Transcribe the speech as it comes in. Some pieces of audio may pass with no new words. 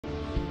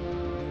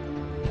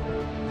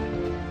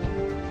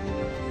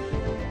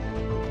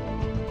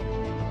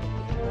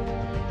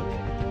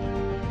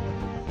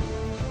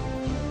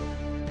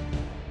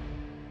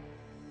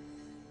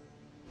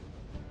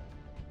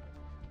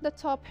The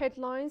top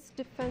headlines: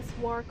 Defense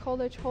War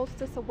College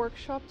hosts a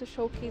workshop to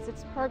showcase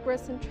its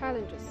progress and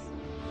challenges.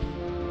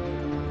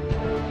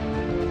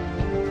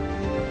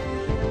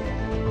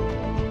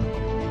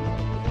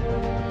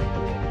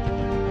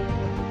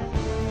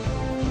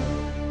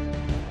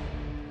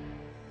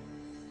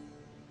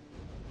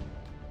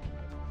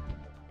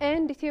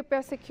 And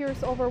Ethiopia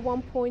secures over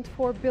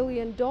 $1.4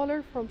 billion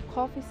from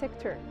coffee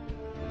sector.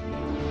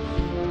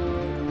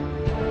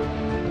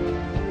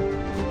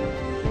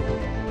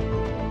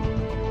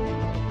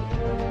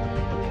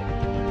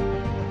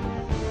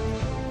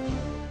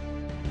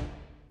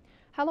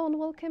 Hello and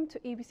welcome to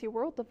ABC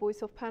World, the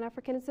voice of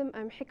Pan-Africanism.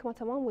 I'm Hikma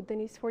Tamam with the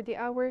news for the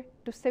hour.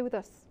 Do stay with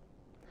us.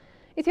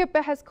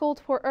 Ethiopia has called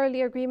for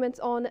early agreement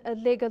on a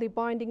legally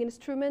binding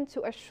instrument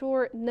to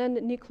assure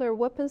non-nuclear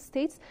weapon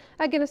states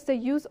against the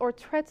use or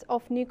threat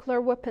of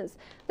nuclear weapons.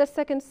 The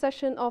second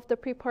session of the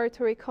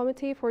preparatory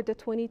committee for the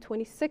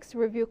 2026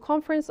 review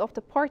conference of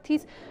the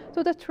parties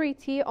to the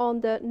Treaty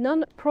on the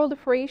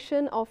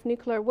Non-Proliferation of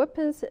Nuclear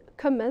Weapons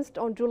commenced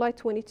on July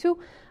 22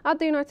 at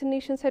the United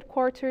Nations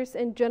headquarters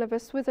in Geneva,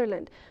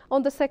 Switzerland.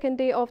 On the second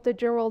day of the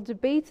general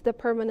debate, the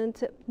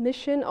permanent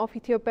mission of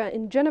Ethiopia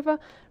in Geneva,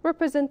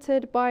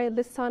 represented by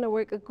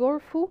Lissanework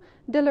Gorfu,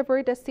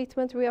 delivered a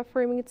statement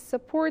reaffirming its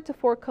support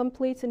for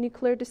complete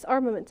nuclear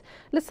disarmament.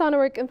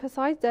 Lissanework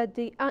emphasized that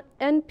the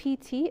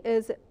NPT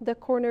is the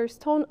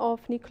cornerstone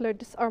of nuclear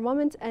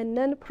disarmament and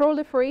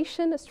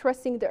non-proliferation,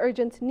 stressing the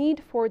urgent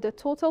need for the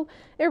total,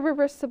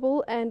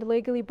 irreversible and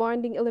legally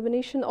binding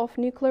elimination of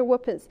nuclear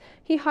weapons.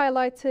 He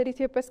highlighted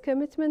Ethiopia's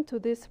commitment to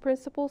these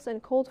principles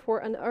and called for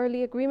an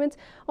early agreement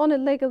on a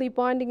legally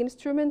binding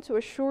instrument to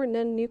assure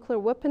non-nuclear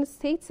weapon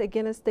states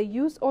against the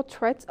use or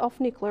threat of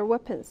nuclear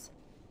weapons.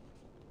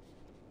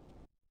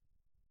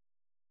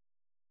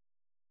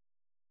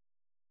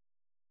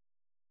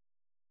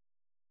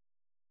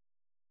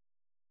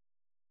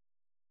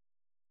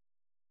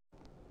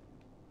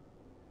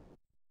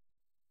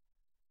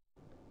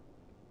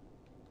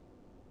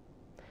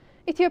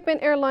 Ethiopian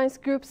Airlines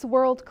Group's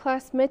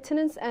world-class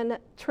maintenance and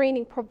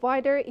training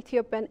provider,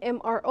 Ethiopian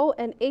MRO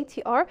and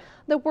ATR,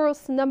 the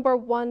world's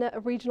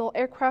 #1 regional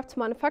aircraft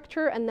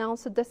manufacturer,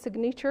 announced the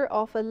signature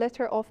of a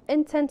letter of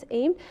intent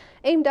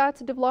aimed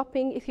at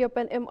developing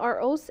Ethiopian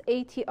MRO's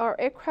ATR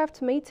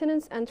aircraft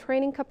maintenance and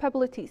training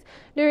capabilities.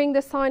 During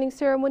the signing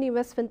ceremony,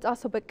 Mesfin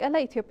Taso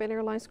Bekele, Ethiopian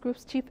Airlines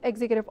Group's Chief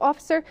Executive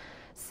Officer,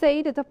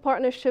 said the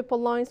partnership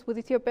aligns with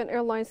Ethiopian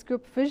Airlines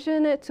Group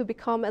vision to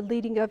become a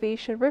leading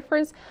aviation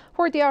reference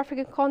for the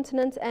African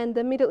continent and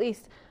the Middle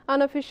East.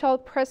 An official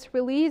press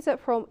release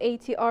from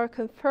ATR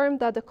confirmed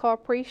that the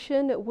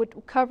cooperation would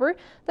cover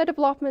the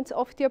development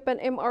of Ethiopian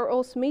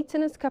MRO's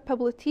maintenance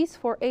capabilities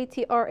for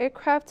ATR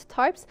aircraft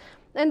types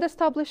and the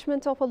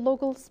establishment of a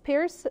local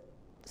spares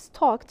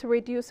stock to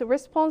reduce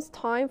response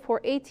time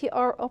for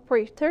ATR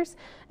operators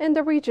in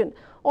the region.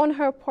 On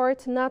her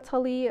part,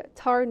 Natalie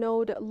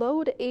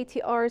Tarnod-Lode,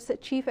 ATR's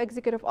Chief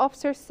Executive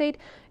Officer, said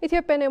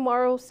Ethiopian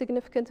MRO's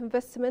significant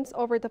investments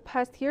over the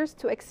past years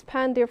to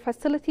expand their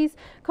facilities,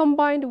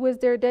 combined with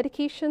their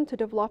dedication to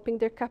developing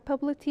their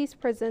capabilities,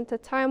 present a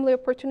timely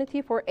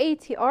opportunity for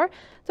ATR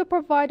to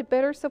provide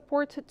better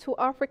support to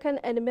African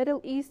and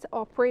Middle East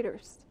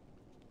operators.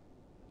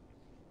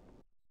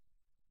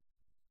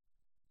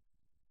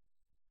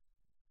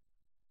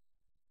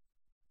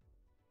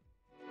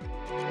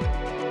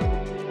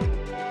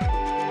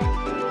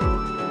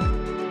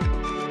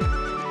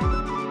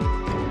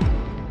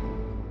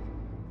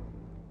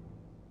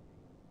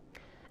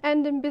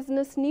 And in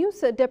business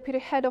news, Deputy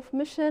Head of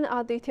Mission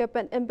at the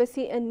Ethiopian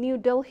Embassy in New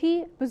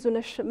Delhi,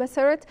 Buzunesh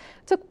Meseret,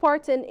 took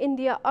part in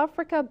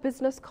India-Africa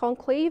Business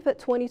Conclave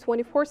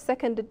 2024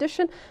 second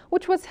edition,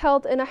 which was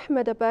held in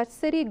Ahmedabad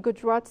City,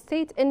 Gujarat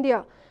State,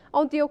 India.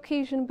 On the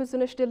occasion,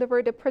 Buzunesh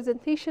delivered a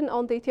presentation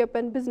on the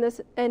Ethiopian business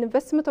and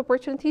investment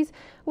opportunities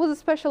with a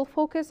special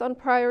focus on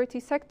priority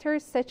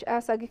sectors such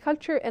as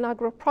agriculture and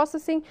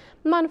agro-processing,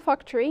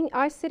 manufacturing,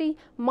 ICT,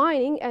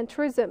 mining and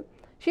tourism.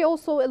 She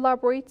also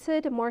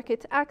elaborated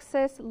market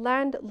access,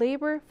 land,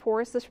 labor,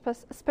 force,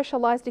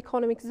 specialized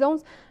economic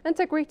zones,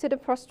 integrated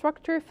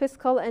infrastructure,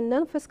 fiscal and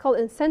non-fiscal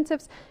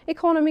incentives,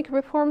 economic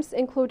reforms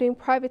including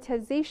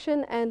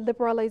privatization and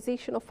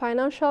liberalization of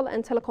financial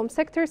and telecom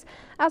sectors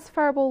as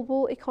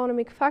favorable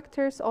economic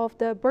factors of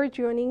the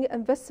burgeoning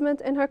investment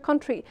in her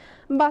country.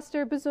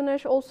 Ambassador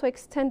Buzunesh also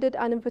extended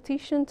an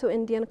invitation to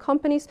Indian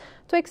companies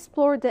to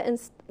explore the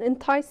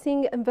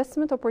enticing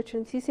investment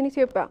opportunities in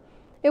Ethiopia.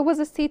 It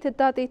was stated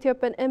that the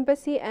Ethiopian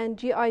Embassy and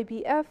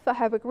GIBF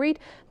have agreed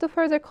to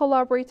further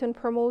collaborate in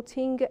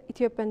promoting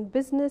Ethiopian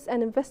business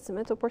and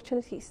investment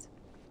opportunities.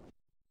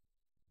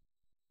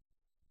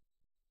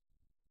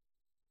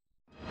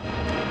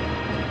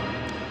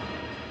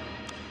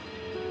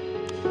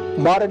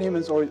 Modern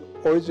humans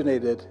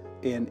originated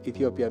in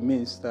Ethiopia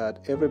means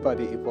that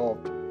everybody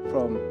evolved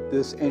from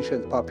these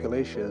ancient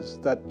populations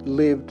that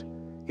lived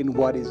in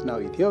what is now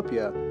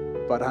Ethiopia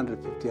about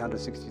 150,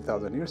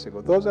 160,000 years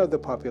ago. Those are the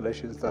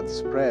populations that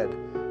spread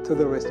to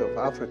the rest of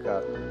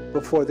Africa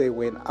before they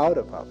went out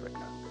of Africa,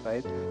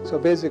 right? So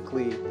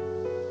basically,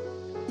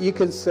 You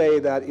can say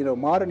that,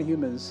 modern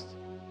humans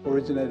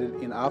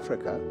originated in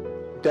Africa.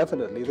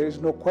 Definitely, there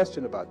is no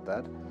question about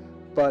that.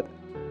 But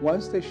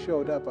once they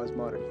showed up as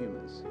modern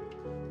humans,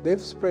 they've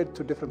spread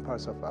to different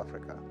parts of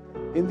Africa.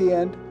 In the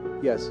end,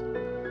 yes,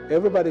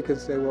 everybody can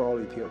say we're all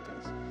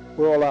Ethiopians.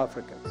 We're all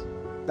Africans.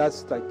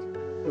 That's like,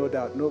 no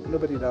doubt,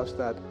 nobody doubts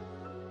that.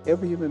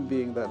 Every human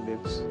being that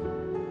lives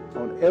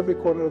on every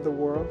corner of the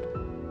world,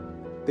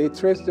 they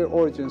trace their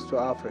origins to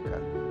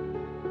Africa.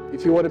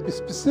 If you want to be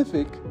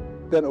specific,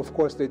 then of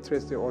course they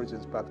trace their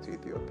origins back to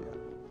Ethiopia.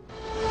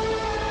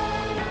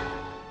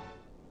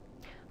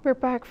 We're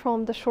back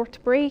from the short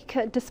break.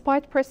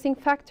 Despite pressing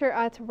factor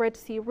at Red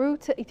Sea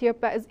route,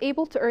 Ethiopia is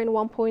able to earn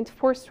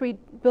 $1.43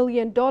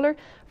 billion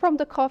from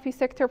the coffee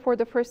sector for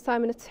the first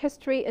time in its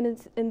history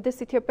in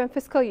this Ethiopian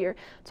fiscal year.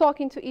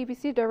 Talking to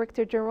EBC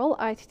Director General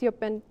at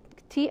Ethiopian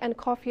Tea and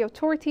Coffee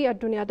Authority,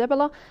 Adunya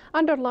Debela,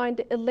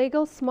 underlined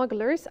illegal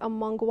smugglers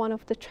among one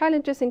of the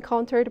challenges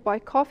encountered by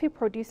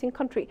coffee-producing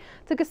country.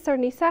 Tigster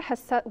Nisa has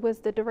sat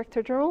with the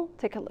Director General.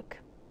 Take a look.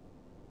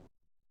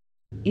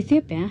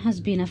 Ethiopia has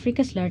been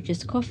Africa's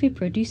largest coffee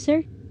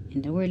producer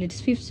and the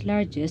world's fifth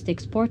largest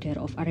exporter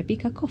of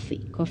Arabica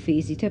coffee. Coffee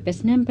is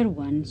Ethiopia's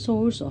 #1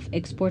 source of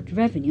export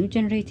revenue,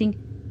 generating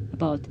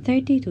about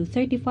 30 to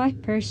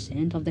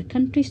 35% of the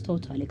country's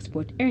total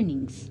export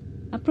earnings.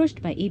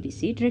 Approached by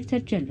ABC, Director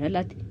General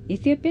at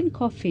Ethiopian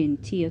Coffee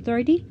and Tea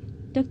Authority,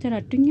 Dr.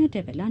 Adunya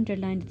Debela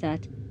underlined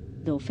that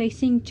though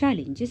facing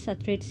challenges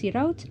at Red Sea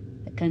route,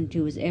 the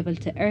country was able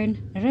to earn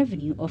a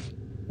revenue of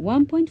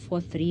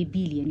 $1.43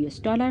 billion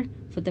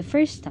for the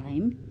first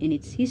time in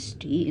its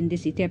history in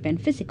this Ethiopian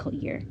fiscal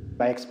year.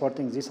 By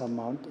exporting this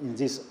amount in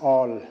these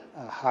all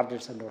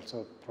hurdles and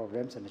also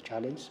problems and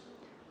challenge,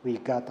 we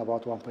got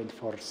about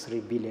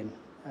 1.43 billion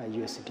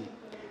USD.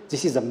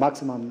 This is the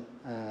maximum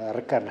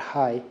record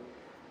high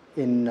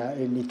in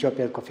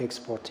Ethiopian coffee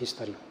export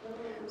history.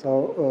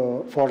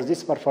 So for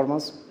this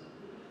performance,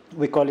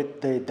 we call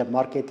it the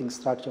marketing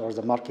structure or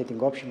the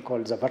marketing option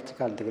called the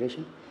vertical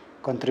integration,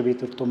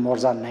 contributed to more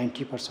than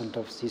 90%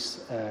 of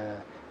this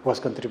was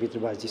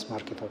contributed by this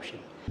market option.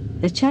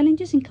 The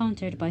challenges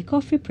encountered by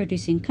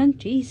coffee-producing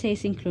countries, he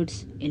says,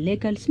 includes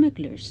illegal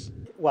smugglers.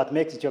 What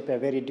makes Ethiopia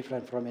very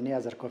different from any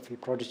other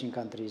coffee-producing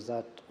country is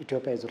that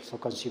Ethiopia is also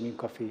consuming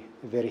coffee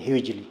very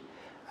hugely,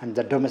 and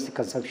the domestic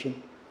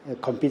consumption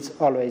competes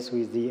always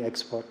with the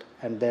export,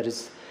 and there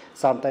is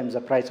sometimes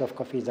the price of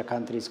coffee in the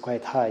country is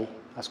quite high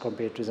as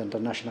compared to the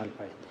international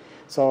price.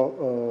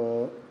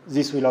 So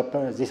this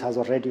has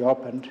already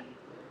opened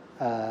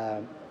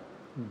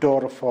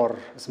door for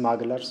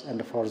smugglers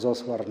and for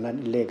those who are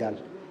non-illegal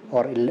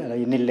or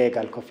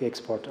illegal coffee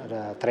export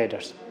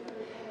traders.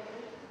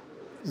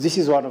 This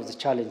is one of the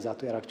challenges that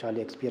we are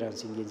actually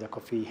experiencing in the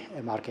coffee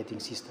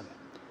marketing system.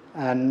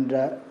 And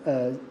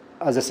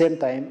at the same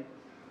time,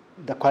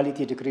 the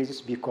quality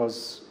decreases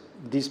because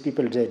these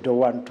people, they don't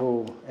want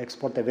to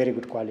export a very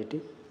good quality.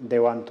 They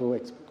want to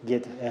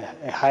get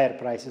a higher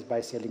prices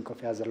by selling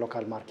coffee as a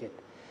local market.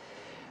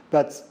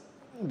 But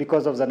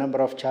because of the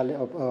number of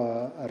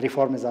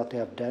reforms that we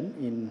have done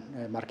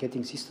in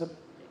marketing system,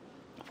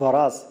 for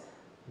us,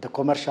 the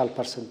commercial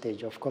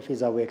percentage of coffee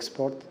that we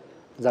export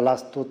the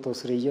last 2 to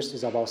 3 years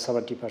is about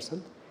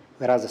 70%,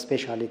 whereas the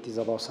specialty is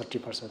about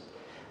 30%.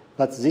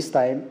 But this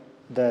time,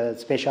 the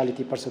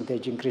specialty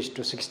percentage increased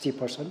to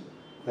 60%,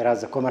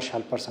 whereas the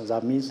commercial percentage,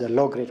 that means the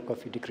low-grade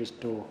coffee,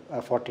 decreased to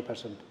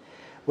 40%.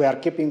 We are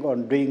keeping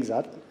on doing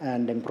that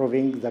and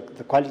improving the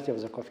quality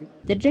of the coffee.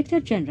 The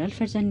Director General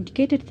further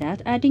indicated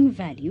that adding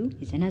value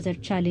is another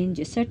challenge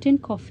a certain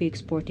coffee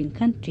exporting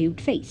country would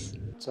face.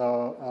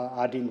 So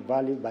adding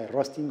value by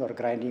roasting or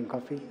grinding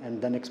coffee and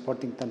then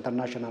exporting to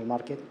international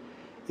market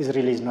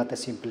is not a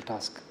simple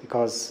task,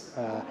 because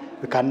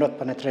we cannot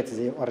penetrate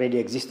the already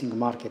existing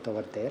market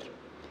over there,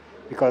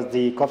 because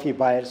the coffee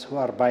buyers who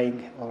are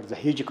buying, or the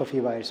huge coffee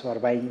buyers who are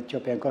buying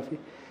Ethiopian coffee,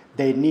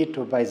 they need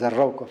to buy the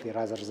raw coffee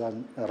rather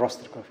than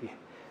roasted coffee,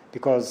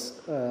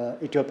 because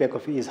Ethiopian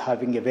coffee is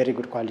having a very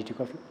good quality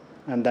coffee,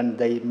 and then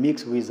they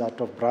mix with that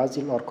of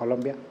Brazil or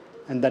Colombia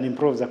and then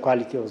improve the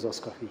quality of those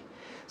coffee.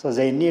 So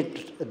they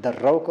need the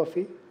raw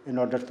coffee in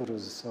order to do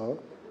so.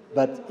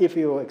 But if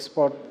you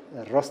export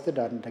roasted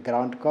and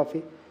ground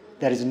coffee,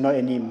 there is no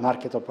any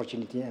market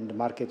opportunity and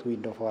market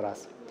window for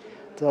us.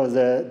 So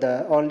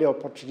the only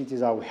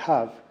opportunities that we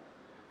have,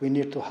 we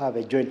need to have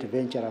a joint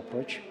venture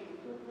approach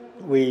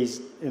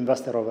with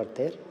investor over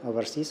there,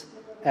 overseas,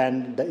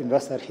 and the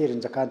investor here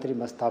in the country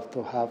must have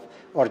to have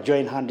or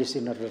join hands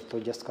in order to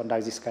just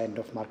conduct this kind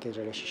of market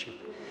relationship.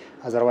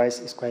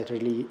 Otherwise, it's quite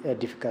really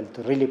difficult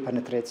to really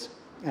penetrate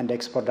and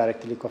export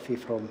directly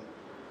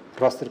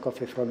roasted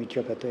coffee from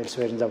Ethiopia to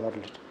elsewhere in the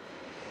world.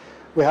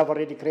 We have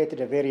already created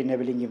a very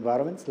enabling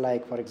environment,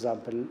 like, for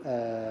example,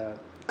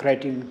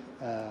 creating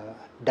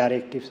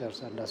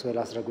directives and as well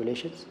as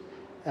regulations.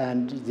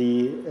 And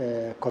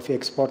the coffee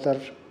exporter,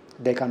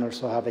 they can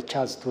also have a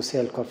chance to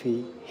sell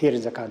coffee here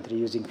in the country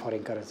using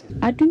foreign currency.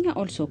 Adunya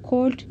also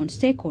called on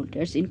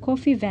stakeholders in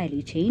coffee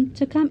value chain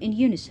to come in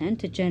unison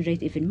to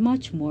generate even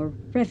much more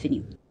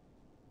revenue.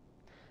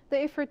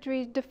 The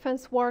Ifritri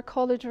Defense War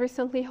College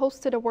recently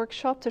hosted a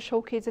workshop to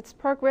showcase its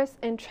progress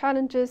and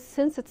challenges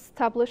since its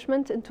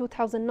establishment in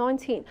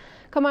 2019.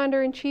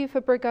 Commander-in-Chief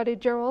Brigadier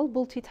General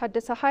Bulti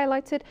Taddesa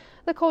highlighted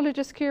the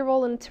college's key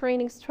role in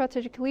training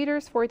strategic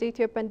leaders for the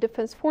Ethiopian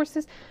Defense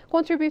Forces,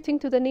 contributing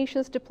to the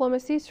nation's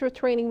diplomacy through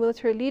training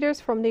military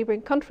leaders from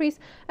neighboring countries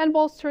and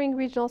bolstering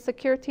regional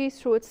security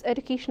through its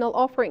educational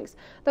offerings.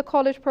 The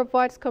college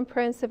provides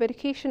comprehensive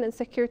education in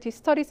security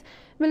studies,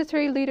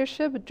 military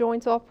leadership,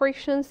 joint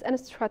operations, and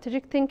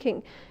strategic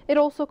thinking. It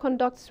also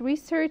conducts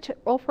research,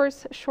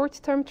 offers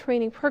short-term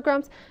training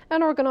programs,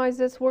 and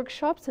organizes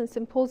workshops and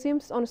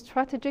symposiums on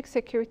strategic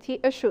security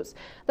issues.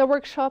 The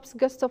workshop's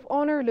guest of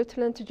honor,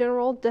 Lieutenant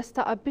General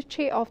Desta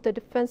Abiche of the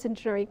Defense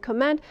Engineering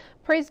Command,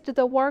 praised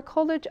the War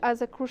College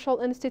as a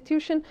crucial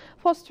institution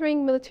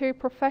fostering military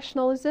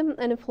professionalism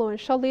and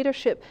influential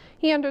leadership.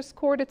 He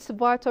underscored its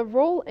vital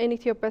role in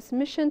Ethiopia's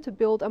mission to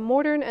build a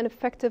modern and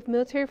effective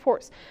military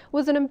force,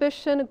 with an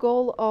ambitious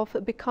goal of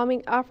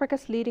becoming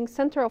Africa's leading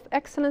center of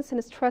excellence in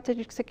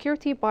strategic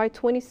security by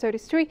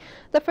 2033.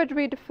 The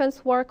Federal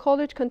Defense War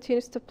College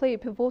continues to play a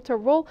pivotal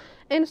role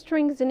in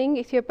strengthening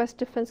Ethiopia's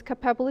defense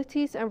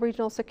capabilities and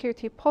regional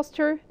security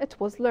posture, it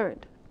was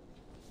learned.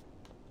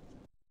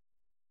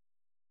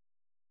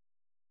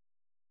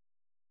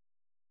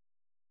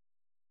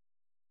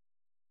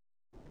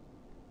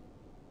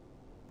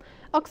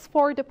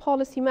 Oxford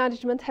Policy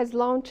Management has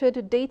launched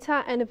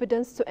Data and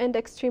Evidence to End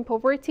Extreme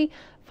Poverty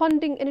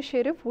funding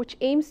initiative, which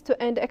aims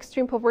to end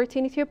extreme poverty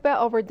in Ethiopia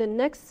over the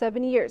next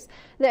 7 years.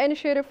 The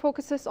initiative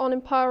focuses on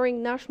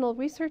empowering national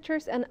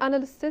researchers and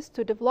analysts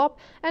to develop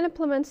and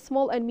implement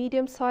small and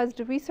medium-sized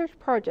research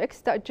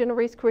projects that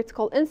generate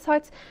critical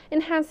insights,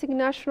 enhancing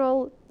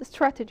national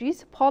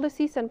strategies,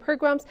 policies, and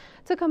programs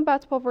to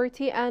combat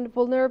poverty and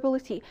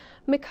vulnerability.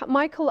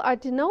 Michael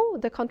Adino,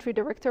 the country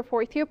director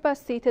for Ethiopia,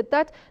 stated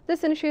that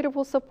this initiative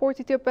will support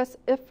Ethiopia's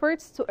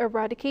efforts to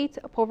eradicate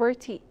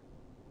poverty.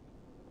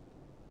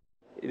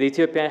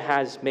 Ethiopia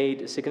has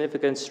made a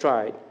significant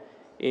stride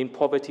in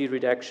poverty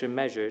reduction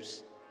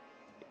measures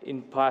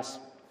in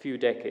past few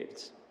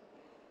decades,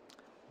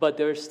 but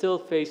they still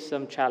face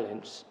some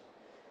challenge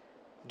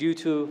due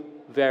to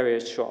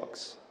various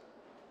shocks.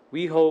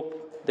 We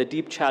hope the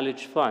Deep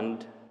Challenge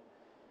Fund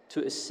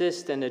to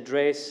assist and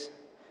address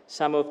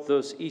some of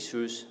those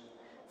issues,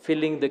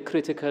 filling the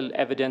critical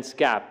evidence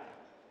gap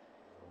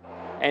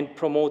and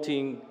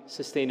promoting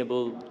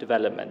sustainable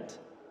development.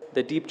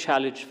 The Deep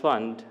Challenge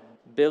Fund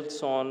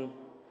builds on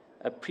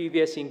a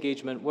previous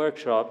engagement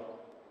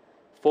workshop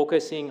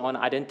focusing on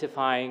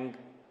identifying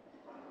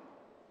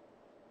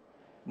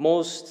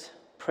most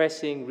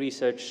pressing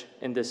research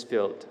in this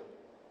field.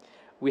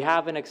 We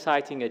have an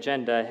exciting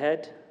agenda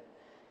ahead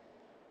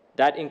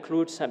that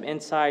includes some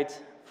insights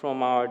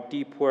from our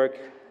deep work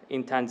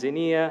in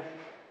Tanzania,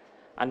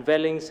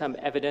 unveiling some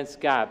evidence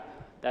gap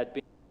that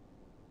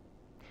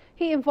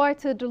He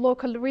invited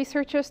local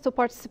researchers to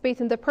participate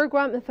in the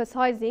program,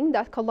 emphasizing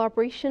that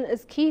collaboration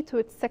is key to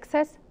its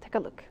success. Take a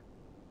look.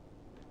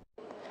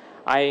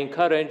 I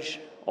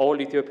encourage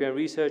all Ethiopian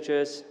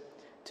researchers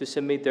to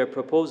submit their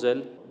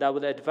proposal that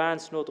will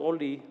advance not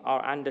only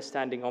our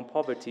understanding on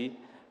poverty,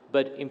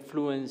 but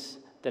influence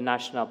the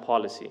national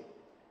policy.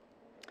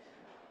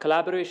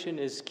 Collaboration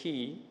is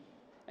key,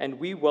 and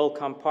we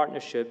welcome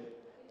partnership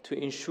to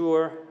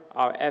ensure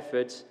our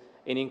efforts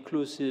in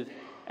inclusive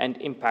and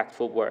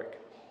impactful work.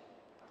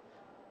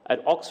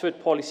 At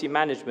Oxford Policy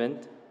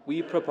Management,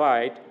 we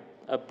provide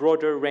a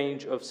broader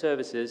range of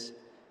services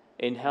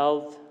in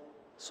health,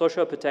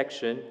 social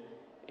protection,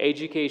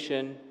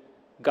 education,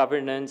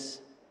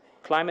 governance,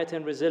 climate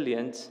and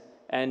resilience,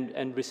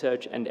 and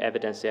research and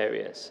evidence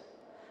areas.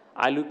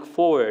 I look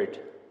forward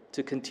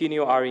to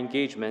continue our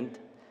engagement,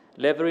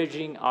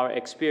 leveraging our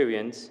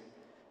experience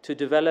to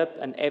develop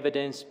an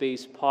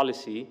evidence-based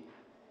policy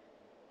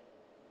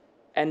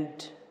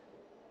and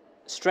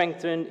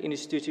strengthen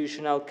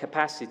institutional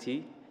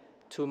capacity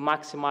to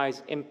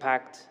maximize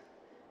impact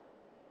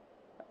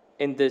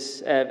in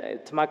this,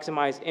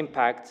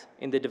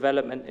 in the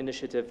development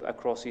initiative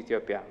across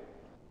Ethiopia.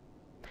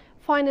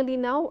 Finally,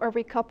 now a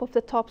recap of the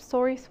top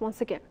stories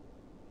once again.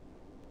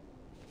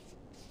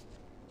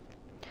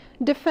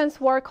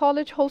 Defense War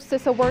College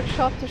hosts a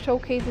workshop to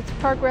showcase its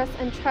progress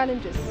and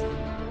challenges.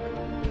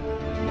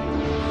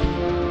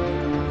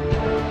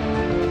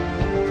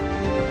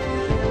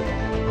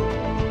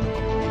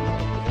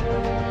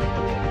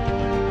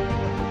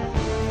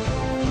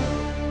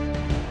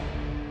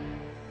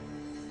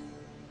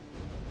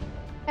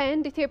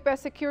 And Ethiopia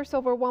secures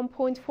over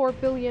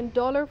 $1.4 billion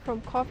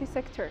from coffee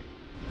sector.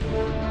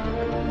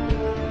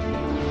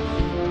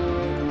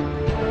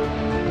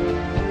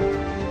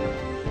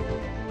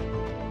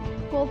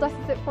 Well, that's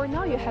it for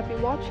now. You have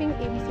been watching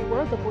ABC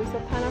World, the voice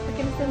of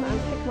Pan-Africanism. I'm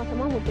Hikmat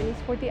Tamam with the news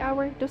for the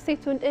hour. Do stay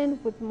tuned in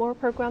with more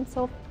programs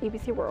of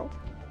ABC World.